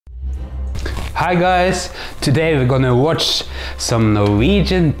Hi guys, today we're gonna watch some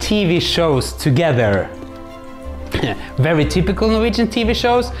Norwegian TV shows together. Very typical Norwegian TV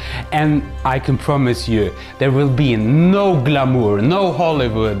shows, and I can promise you there will be no glamour, no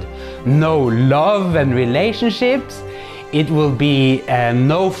Hollywood, no love and relationships. It will be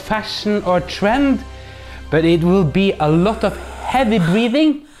no fashion or trend, but it will be a lot of heavy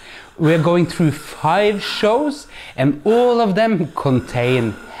breathing. We're going through 5 shows and all of them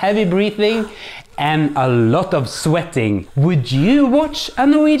contain heavy breathing and a lot of sweating. Would you watch a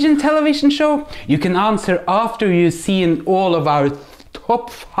Norwegian television show? You can answer after you've seen all of our top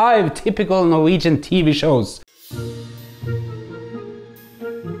 5 typical Norwegian TV shows.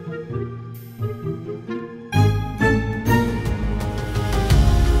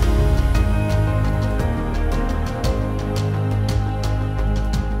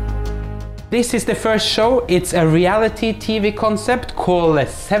 This is the first show. It's a reality TV concept called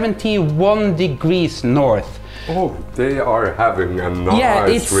 71 Degrees North. Oh, they are having a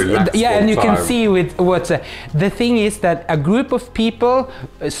nice, relaxed and you time. can see with what's the thing is that a group of people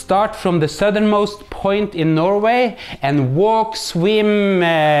start from the southernmost point in Norway and walk, swim,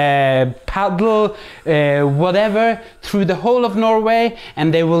 paddle, whatever through the whole of Norway,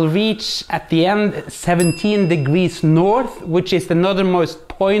 and they will reach at the end 17 degrees north, which is the northernmost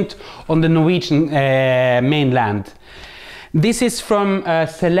point on the Norwegian mainland. This is from a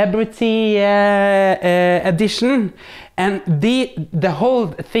celebrity edition, and the whole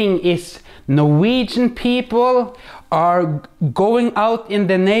thing is Norwegian people are going out in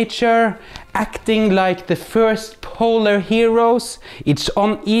the nature, acting like the first polar heroes. It's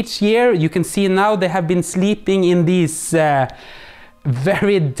on each year. You can see now they have been sleeping in these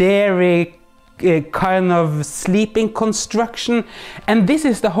very dairy kind of sleeping construction, and this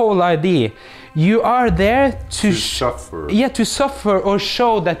is the whole idea. You are there to suffer. Yeah, to suffer or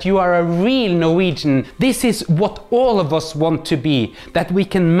show that you are a real Norwegian. This is what all of us want to be, that we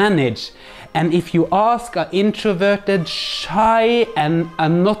can manage. And if you ask an introverted, shy and a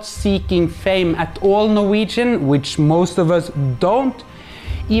not seeking fame at all Norwegian, which most of us don't,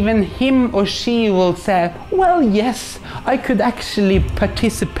 even him or she will say, well, yes, I could actually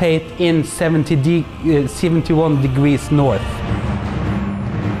participate in 71 degrees north.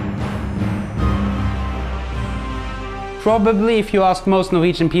 Probably if you ask most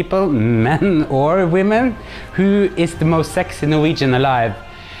Norwegian people, men or women, who is the most sexy Norwegian alive?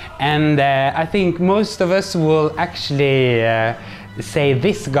 And I think most of us will actually say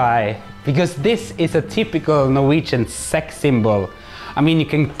this guy, because this is a typical Norwegian sex symbol. I mean, you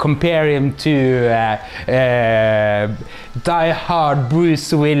can compare him to Die Hard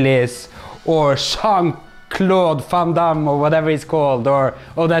Bruce Willis or Jean-Claude Van Damme or whatever he's called, or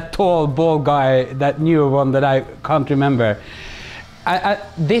that tall bald guy, that new one that I can't remember.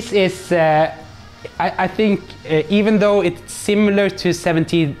 This is, I think, even though it's similar to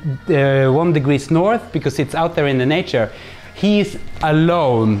 71 degrees north because it's out there in the nature, he's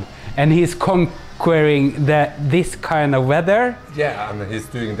alone and he's conquering this kind of weather. Yeah, and he's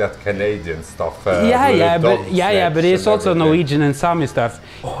doing that Canadian stuff. But it's also Norwegian and Sami stuff.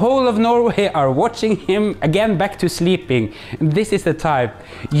 Whole of Norway are watching him again, back to sleeping. This is the type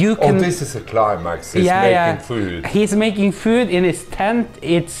you can. Oh, this is a climax. He's making food. He's making food in his tent.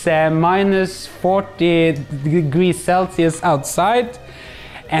 It's minus 40 degrees Celsius outside.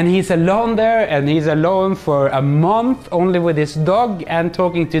 And he's alone there, and he's alone for a month, only with his dog and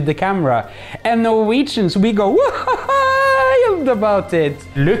talking to the camera. And Norwegians, we go wild about it.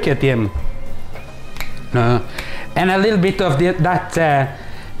 Look at him. And a little bit of that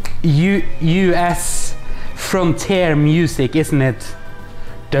US frontier music, isn't it?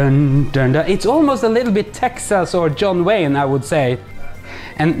 Dun, dun, dun. It's almost a little bit Texas or John Wayne, I would say.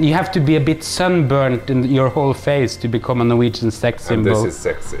 And you have to be a bit sunburnt in your whole face to become a Norwegian sex symbol. And this is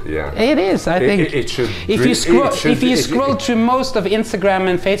sexy, yeah. It is, I think. It should. If you scroll through most of Instagram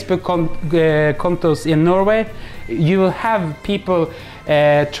and Facebook contos in Norway, you will have people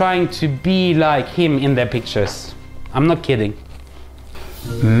trying to be like him in their pictures. I'm not kidding.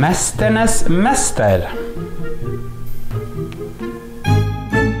 Mesternes mester.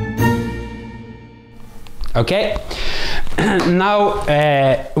 Okay. Now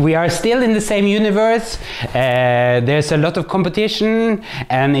we are still in the same universe. There's a lot of competition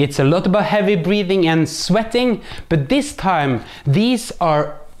and it's a lot about heavy breathing and sweating, but this time these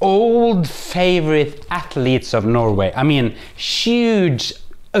are old favorite athletes of Norway. I mean, huge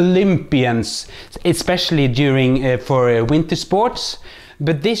Olympians, especially during for winter sports.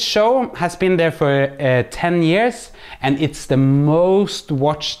 But this show has been there for 10 years, and it's the most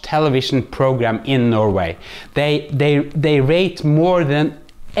watched television program in Norway. They rate more than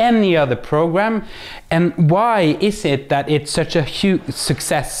any other program. And why is it that it's such a huge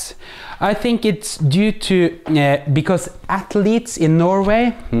success? I think it's due to because athletes in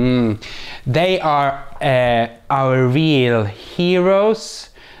Norway, they are our real heroes.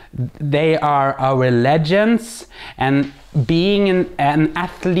 They are our legends, and being an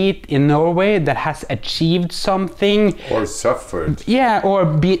athlete in Norway that has achieved something or suffered,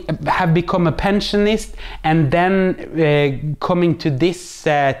 or have become a pensionist, and then coming to this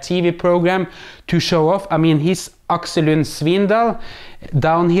TV program to show off. I mean, he's Axel Lund Svindal,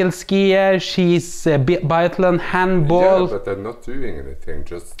 downhill skier, she's biathlon, handball. Yeah, but they're not doing anything,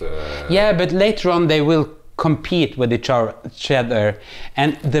 just yeah, but later on they will compete with each other,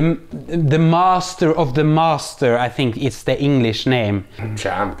 and the master of the master, I think it's the English name.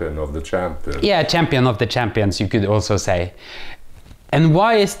 Champion of the champions. Yeah, champion of the champions, you could also say. And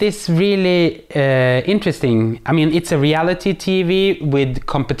why is this really interesting? I mean, it's a reality TV with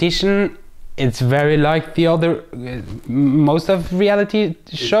competition. It's very like the other, most of reality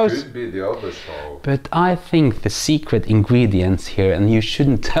shows. It could be the other show. But I think the secret ingredients here, and you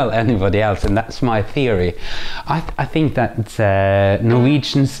shouldn't tell anybody else, and that's my theory. I think that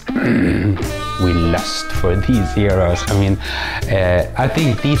Norwegians, we lust for these heroes. I mean, I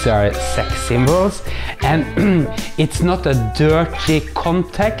think these are sex symbols, and it's not a dirty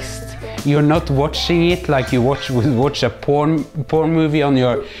context. You're not watching it like you watch a porn movie on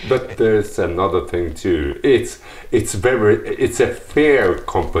your. But there's another thing too. It's a fair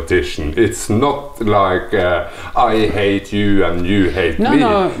competition. It's not like I hate you and you hate me.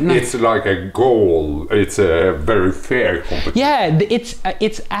 No. It's like a goal. It's a very fair competition. Yeah,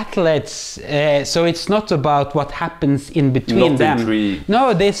 it's athletes. So it's not about what happens in between them. Intrigue. No,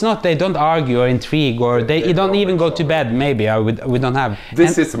 it's not. They don't argue or intrigue, or they don't even go to bed. Maybe we don't have.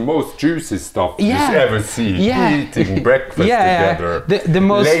 This is the most juicy stuff you ever see. Eating breakfast together. The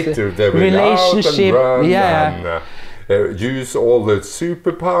most later they will relationship. Out and run and use all the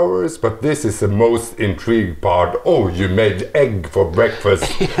superpowers, but this is the most intriguing part. Oh, you made egg for breakfast.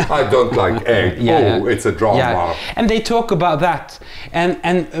 I don't like egg. It's a drama. Yeah. And they talk about that,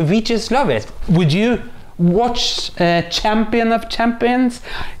 and we just love it. Would you watch Champion of Champions?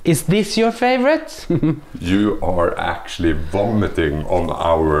 Is this your favorite? You are actually vomiting on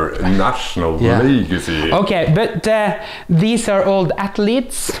our national legacy. Okay, but these are old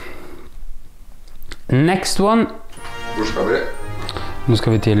athletes. Next one. Hvor skal vi? Nu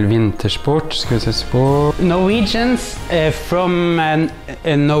ska vi till vintersport. Ska vi se sport. Norwegians from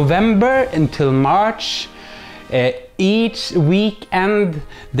November until March. Each weekend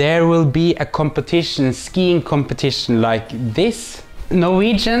there will be a competition, skiing competition like this.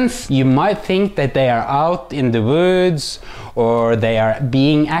 Norwegians, you might think that they are out in the woods or they are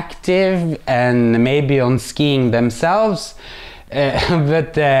being active and maybe on skiing themselves,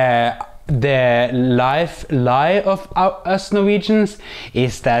 but the lie of us Norwegians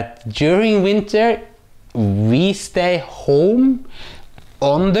is that during winter we stay home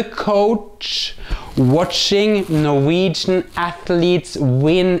on the couch watching Norwegian athletes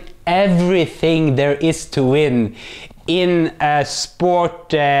win everything there is to win in a sport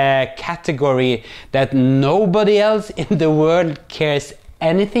category that nobody else in the world cares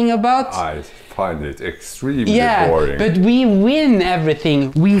anything about. I find it extremely boring. But we win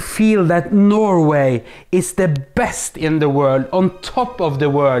everything. We feel that Norway is the best in the world, on top of the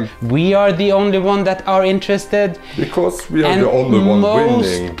world. We are the only one that are interested. Because we are the only one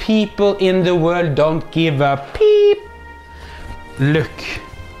winning. Most people in the world don't give a peep. Look.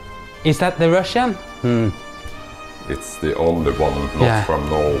 Is that the Russian? It's the only one not from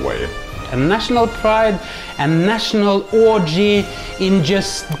Norway. A national pride and national orgy in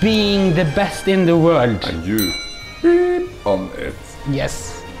just being the best in the world. And you beep on it.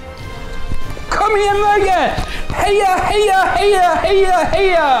 Yes. Kom igen Norge! Heja, heja, heja, heja,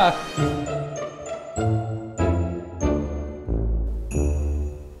 heja!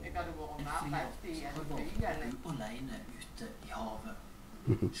 Alene ute i havet.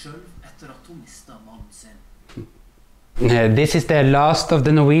 Selv etter at hun mistet mannen sin. This is the last of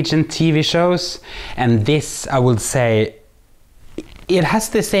the Norwegian TV shows, and this, I would say, it has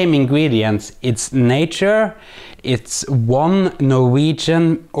the same ingredients. It's nature, it's one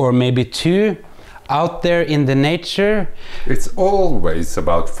Norwegian or maybe two out there in the nature. It's always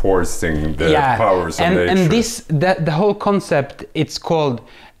about forcing the powers of nature. And this, the whole concept, it's called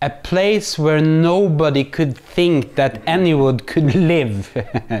a place where nobody could think that anyone could live.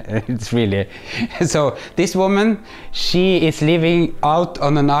 It's really... So this woman, she is living out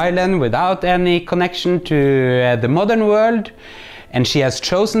on an island without any connection to the modern world, and she has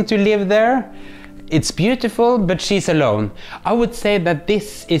chosen to live there. it's beautiful, but she's alone. I would say that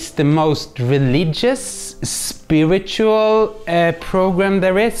this is the most religious, spiritual program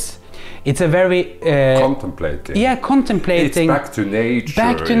there is. It's a very contemplating. Yeah, contemplating. It's back to nature.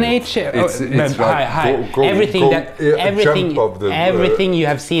 Back to nature. It's like everything you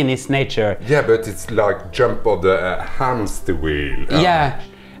have seen is nature. Yeah, but it's like jump of the hamster wheel. Yeah.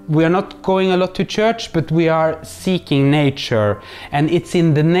 We are not going a lot to church, but we are seeking nature, and it's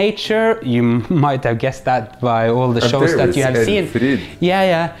in the nature. You might have guessed that by all the shows that you have seen.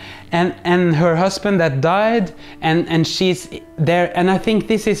 Yeah. And her husband that died, and she's there, and I think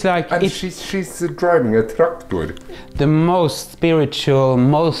this is like... And she's driving a tractor. The most spiritual,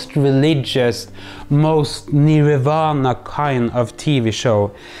 most religious, most nirvana kind of TV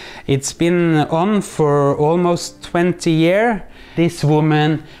show. It's been on for almost 20 years. This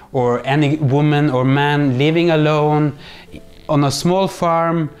woman, or any woman or man living alone on a small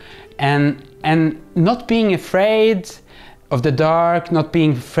farm, and not being afraid of the dark, not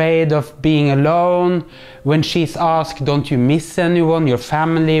being afraid of being alone. When she's asked, don't you miss anyone, your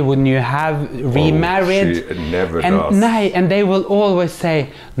family, wouldn't you have remarried? She never does. And they will always say,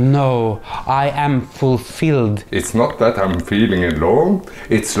 no, I am fulfilled. It's not that I'm feeling alone,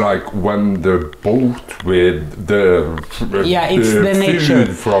 it's like when the boat with the it's the nature,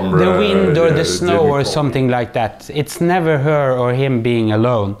 from the wind or the snow or something like that. It's never her or him being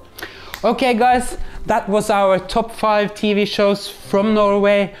alone. Okay guys, that was our top 5 TV shows from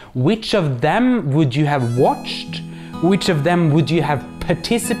Norway. Which of them would you have watched? Which of them would you have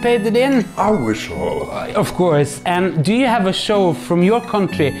participated in? Our show. Of course. And do you have a show from your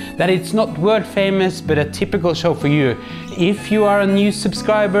country that it's not world famous, but a typical show for you? If you are a new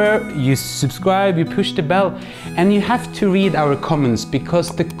subscriber, you subscribe, you push the bell, and you have to read our comments,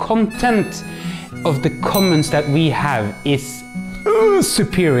 because the content of the comments that we have is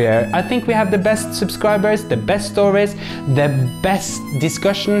superior. I think we have the best subscribers, the best stories, the best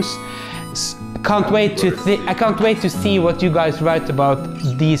discussions. I can't wait to see what you guys write about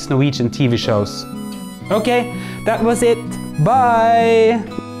these Norwegian TV shows. Okay, that was it. Bye!